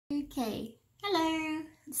Okay, hello.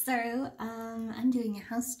 So, I'm doing a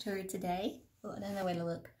house tour today. Well, I don't know where to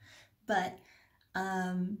look, but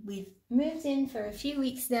we've moved in for a few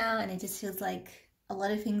weeks now, and it just feels like a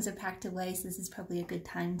lot of things are packed away. So this is probably a good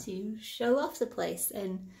time to show off the place,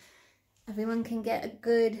 and everyone can get a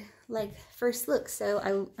good first look. So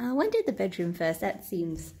I went to the bedroom first. It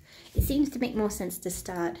seems to make more sense to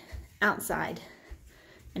start outside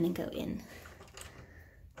and then go in.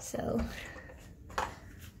 So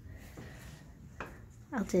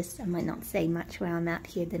I might not say much where I'm at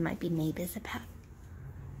here. There might be neighbors about.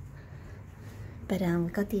 But we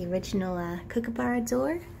got the original Kookaburra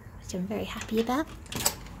door, which I'm very happy about.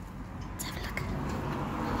 Let's have a look.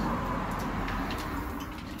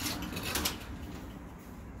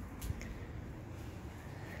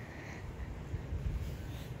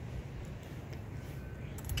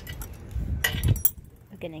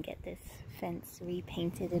 We're gonna get this fence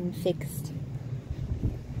repainted and fixed.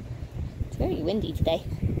 It's very windy today.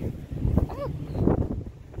 Oh.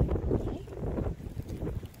 Okay.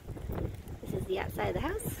 This is the outside of the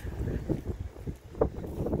house.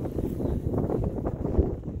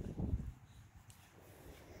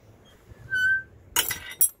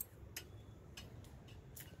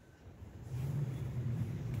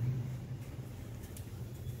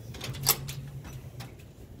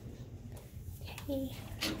 Okay.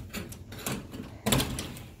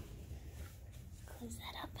 Close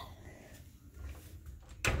that up.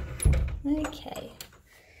 Okay,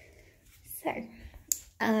 so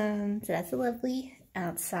that's a lovely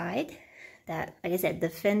outside. That, like I said, the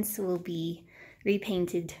fence will be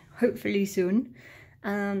repainted hopefully soon.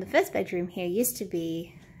 The first bedroom here used to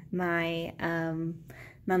be my mum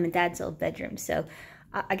and dad's old bedroom, so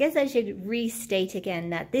I guess I should restate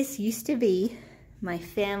again that this used to be my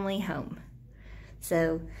family home.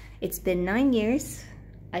 So it's been 9 years,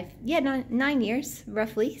 9 years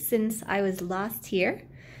roughly since I was last here.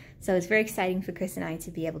 So it's very exciting for Chris and I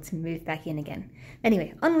to be able to move back in again.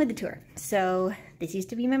 Anyway, on with the tour. So this used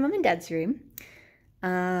to be my mum and dad's room.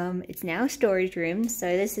 It's now a storage room. So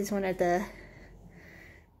this is one of the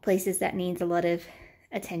places that needs a lot of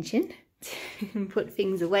attention to put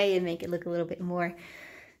things away and make it look a little bit more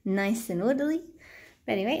nice and orderly.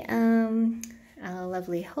 But anyway, a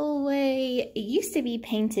lovely hallway. It used to be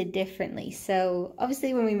painted differently. So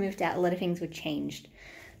obviously when we moved out, a lot of things were changed.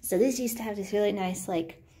 So this used to have this really nice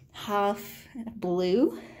half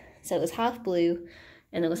blue. So it was half blue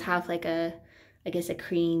and it was half like I guess a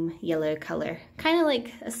cream yellow color. Kind of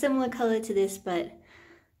like a similar color to this, but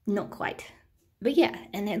not quite. But yeah,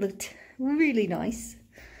 and it looked really nice.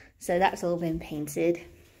 So that's all been painted.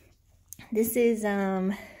 This is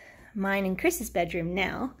mine and Chris's bedroom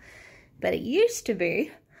now, but it used to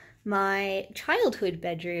be my childhood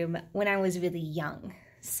bedroom when I was really young.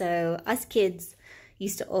 So us kids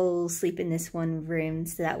used to all sleep in this one room.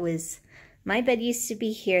 So that was, my bed used to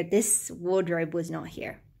be here. This wardrobe was not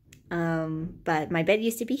here. But my bed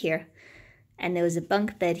used to be here. And there was a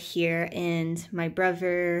bunk bed here. And my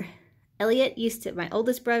brother, Elliot, my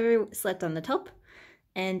oldest brother, slept on the top.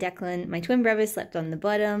 And Declan, my twin brother, slept on the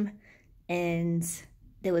bottom. And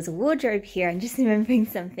there was a wardrobe here. I'm just remembering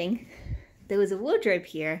something. There was a wardrobe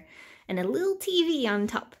here and a little TV on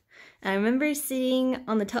top. And I remember sitting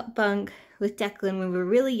on the top bunk with Declan when we were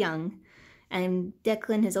really young, and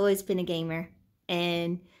Declan has always been a gamer,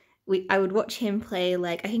 and I would watch him play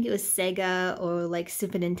I think it was Sega or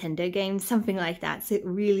Super Nintendo games, something like that. So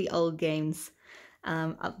really old games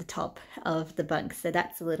up the top of the bunk. So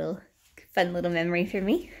that's a fun little memory for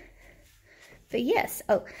me. But yes,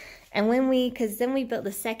 and because then we built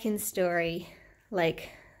the second story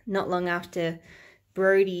not long after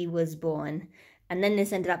Brody was born. And then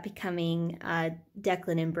this ended up becoming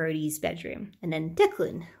Declan and Brody's bedroom. And then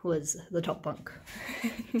Declan was the top bunk.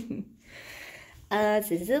 So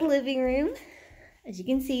this is the living room. As you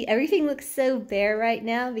can see, everything looks so bare right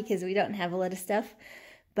now because we don't have a lot of stuff.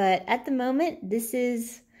 But at the moment, this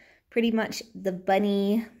is pretty much the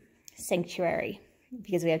bunny sanctuary.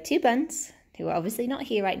 Because we have 2 buns, who are obviously not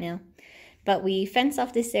here right now. But we fence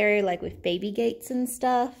off this area with baby gates and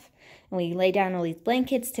stuff. And we lay down all these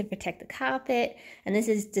blankets to protect the carpet. And this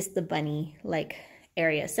is just the bunny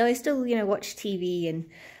area. So I still, watch TV and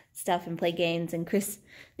stuff and play games. And this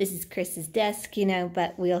is Chris's desk,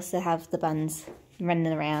 but we also have the buns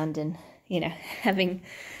running around and, having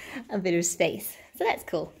a bit of space. So that's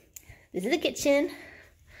cool. This is the kitchen.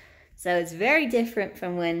 So it's very different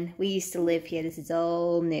from when we used to live here. This is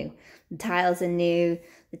all new. The tiles are new.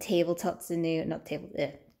 The tabletops are new. Not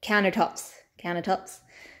countertops.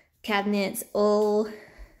 Cabinets, all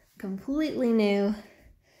completely new.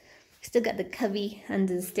 Still got the cubby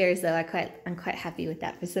under the stairs though. I'm quite happy with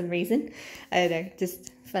that for some reason. I don't know,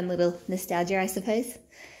 just fun little nostalgia, I suppose.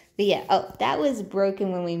 But yeah, oh, that was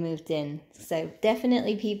broken when we moved in. So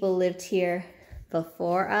definitely people lived here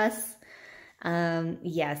before us.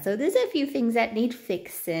 Yeah, so there's a few things that need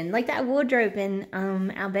fixing. Like that wardrobe in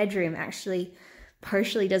our bedroom actually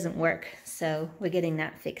partially doesn't work. So we're getting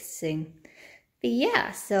that fixed soon. But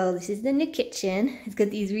yeah, so this is the new kitchen. It's got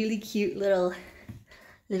these really cute little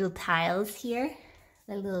tiles here.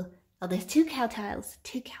 Oh, there's two cow tiles.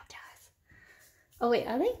 Oh wait,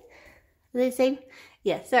 are they? Are they the same?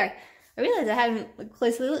 Yeah, sorry. I realized I hadn't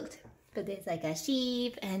closely looked. But there's like a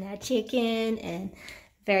sheep and a chicken and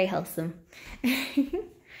very wholesome.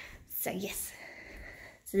 So yes.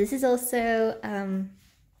 So this is also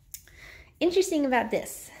interesting about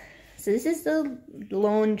this. So this is the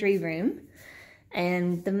laundry room.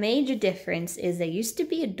 And the major difference is there used to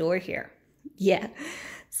be a door here. Yeah.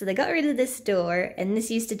 So they got rid of this door, and this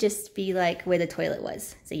used to just be like where the toilet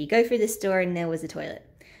was. So you go through this door and there was a toilet.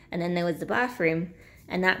 And then there was the bathroom,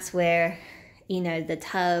 and that's where, you know, the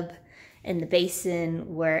tub and the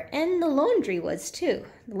basin were, and the laundry was too.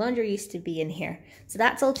 The laundry used to be in here. So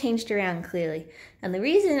that's all changed around clearly. And the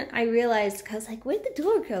reason I realized, I was like, where'd the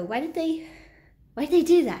door go? Why did they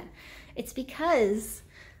do that? It's because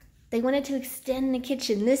they wanted to extend the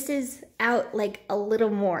kitchen. This is out like a little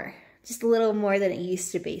more. Just a little more than it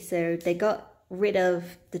used to be. So they got rid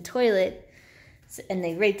of the toilet and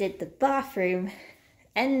they redid the bathroom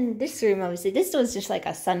and this room. Obviously this was just like a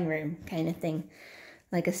sunroom kind of thing,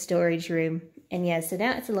 like a storage room. And yeah, so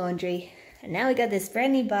now it's a laundry, and now we got this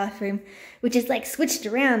brand new bathroom, which is like switched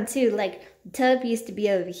around too. Like the tub used to be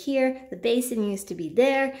over here, the basin used to be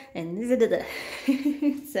there, and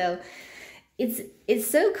so it's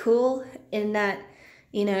so cool in that,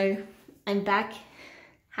 you know, I'm back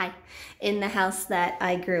in the house that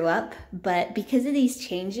I grew up, but because of these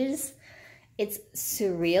changes, it's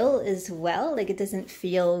surreal as well. Like it doesn't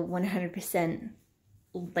feel 100%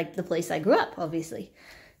 like the place I grew up, obviously.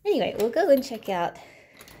 Anyway, we'll go and check out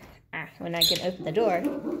when I can open the door.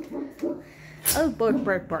 Oh,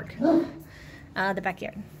 bark. The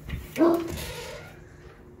backyard.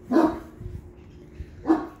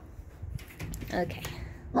 Okay,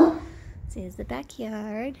 so here's the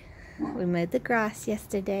backyard. We mowed the grass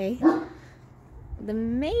yesterday. The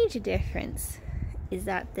major difference is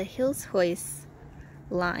that the Hills Hoist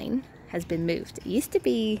line has been moved. It used to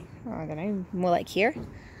be, I don't know, more like here.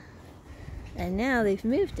 And now they've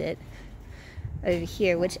moved it over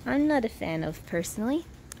here, which I'm not a fan of personally,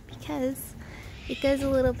 because it goes a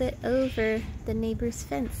little bit over the neighbor's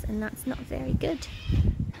fence, and that's not very good.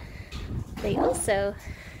 They also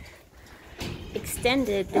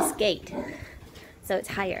extended this gate so it's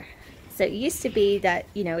higher. So it used to be that,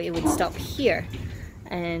 you know, it would stop here,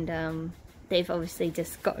 and they've obviously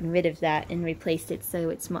just gotten rid of that and replaced it so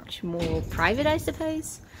it's much more private, I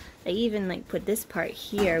suppose. They even like put this part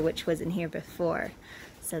here, which wasn't here before.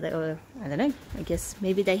 So they were, I don't know, I guess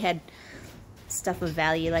maybe they had stuff of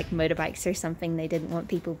value like motorbikes or something they didn't want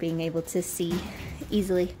people being able to see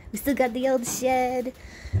easily. We still got the old shed.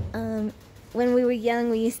 When we were young,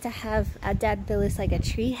 we used to have, our dad built us like a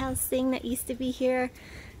treehouse thing that used to be here.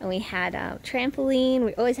 And we had a trampoline.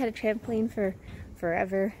 We always had a trampoline for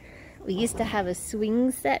forever. We used to have a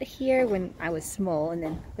swing set here when I was small, and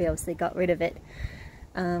then we obviously got rid of it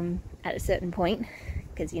at a certain point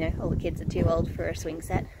because, you know, all the kids are too old for a swing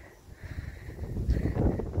set.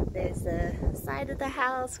 There's the side of the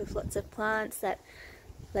house with lots of plants that,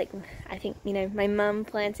 like, I think, you know, my mum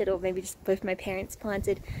planted, or maybe just both my parents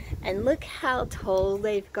planted, and look how tall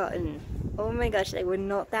they've gotten. Oh my gosh, they were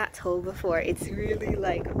not that tall before. It's really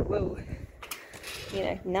like, whoa, you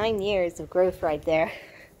know, 9 years of growth right there.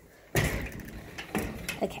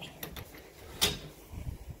 Okay,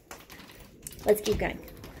 let's keep going.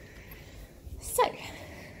 So,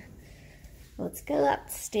 let's go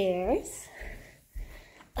upstairs.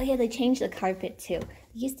 Oh yeah, they changed the carpet too. There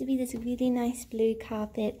used to be this really nice blue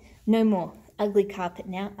carpet. No more. Ugly carpet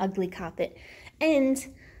now. Ugly carpet. And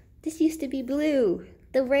this used to be blue.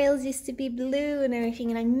 The rails used to be blue and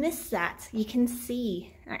everything, and I miss that. You can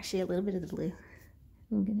see actually a little bit of the blue.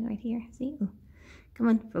 I'm gonna right here. See? Oh. Come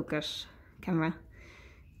on, focus. Camera.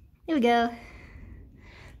 There we go.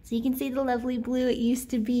 So you can see the lovely blue it used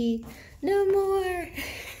to be. No more.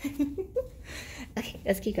 Okay,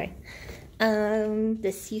 let's keep going.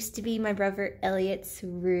 This used to be my brother Elliot's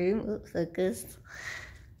room. Oops, focus.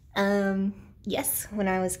 Yes, when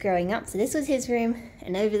I was growing up. So this was his room,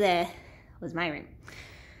 and over there was my room.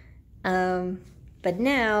 But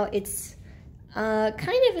now it's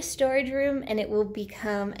kind of a storage room, and it will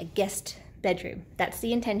become a guest bedroom. That's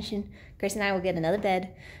the intention. Chris and I will get another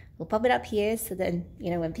bed. We'll pop it up here so then,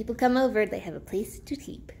 you know, when people come over, they have a place to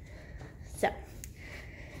sleep. So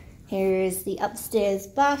here's the upstairs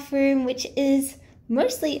bathroom, which is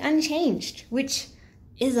mostly unchanged, which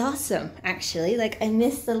is awesome, actually. Like, I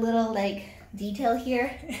miss the little, like, detail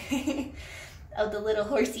here of the little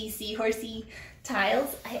horsey, seahorsey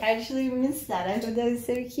tiles. I actually miss that. I thought that was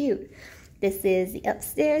so cute. This is the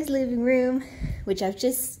upstairs living room, which I've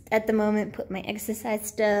just, at the moment, put my exercise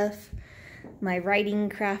stuff, my writing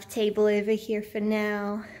craft table over here for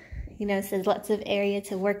now. You know, so there's lots of area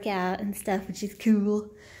to work out and stuff, which is cool.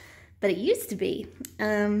 But it used to be a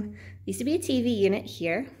TV unit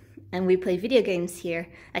here, and we play video games here.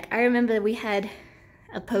 Like, I remember we had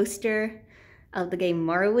a poster of the game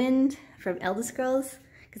Morrowind from Elder Scrolls,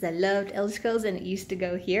 because I loved Elder Scrolls and it used to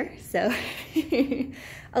go here, so.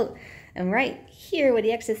 Oh, and right here where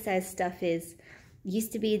the exercise stuff is,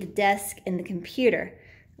 used to be the desk and the computer,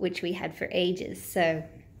 which we had for ages, so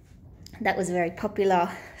that was a very popular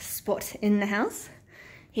spot in the house.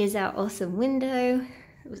 Here's our awesome window.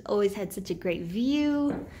 It always had such a great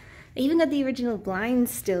view. I even got the original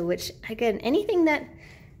blinds still, which, again, anything that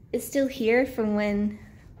is still here from when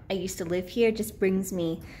I used to live here just brings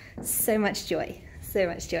me so much joy, so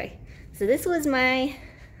much joy. So this was my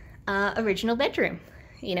original bedroom,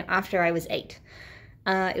 you know, after I was 8.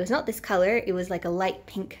 It was not this color, it was like a light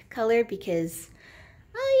pink color because,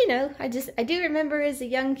 you know, I do remember as a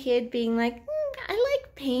young kid being like, I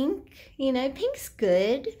like pink, you know, pink's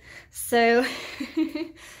good. So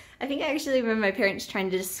I think I actually remember my parents trying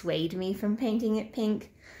to dissuade me from painting it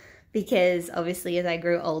pink because obviously as I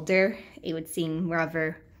grew older, it would seem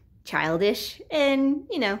rather childish and,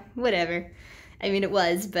 you know, whatever. I mean, it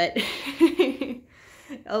was, but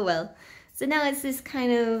oh well. So now it's this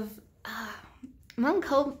kind of, Mom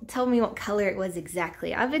told me what color it was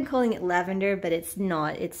exactly. I've been calling it lavender, but it's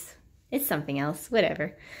not. It's something else,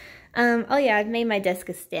 whatever. Oh yeah, I've made my desk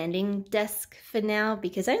a standing desk for now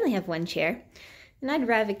because I only have one chair. And I'd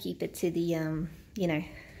rather keep it to the, you know,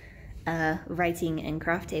 writing and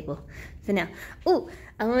craft table for now. Oh,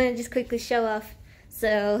 I want to just quickly show off.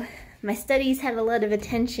 So my studies had a lot of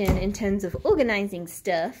attention in terms of organizing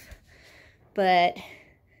stuff, but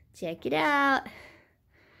check it out.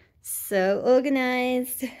 So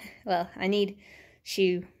organized. Well, I need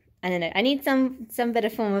I don't know, I need some better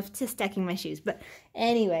form of stacking my shoes. But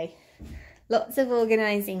anyway, lots of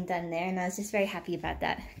organizing done there, and I was just very happy about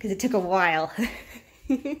that because it took a while.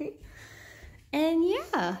 And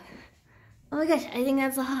yeah, oh my gosh, I think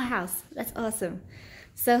that's the whole house. That's awesome.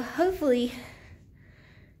 So hopefully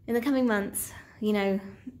in the coming months, you know,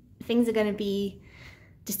 things are going to be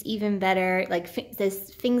just even better. Like, there's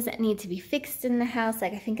things that need to be fixed in the house.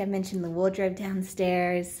 Like, I think I mentioned the wardrobe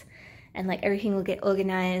downstairs, and like everything will get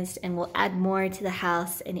organized and we'll add more to the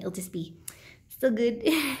house and it'll just be so good.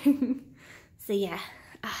 So yeah,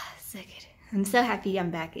 so good. I'm so happy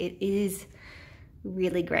I'm back. It is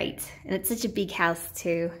really great. And it's such a big house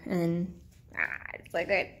too. And it's so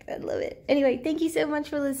good. I love it. Anyway, thank you so much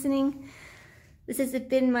for listening. This has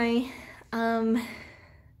been my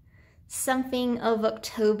something of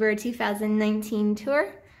October 2019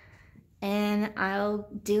 tour. And I'll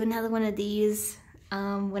do another one of these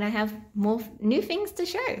when I have more new things to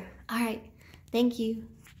show. All right, thank you.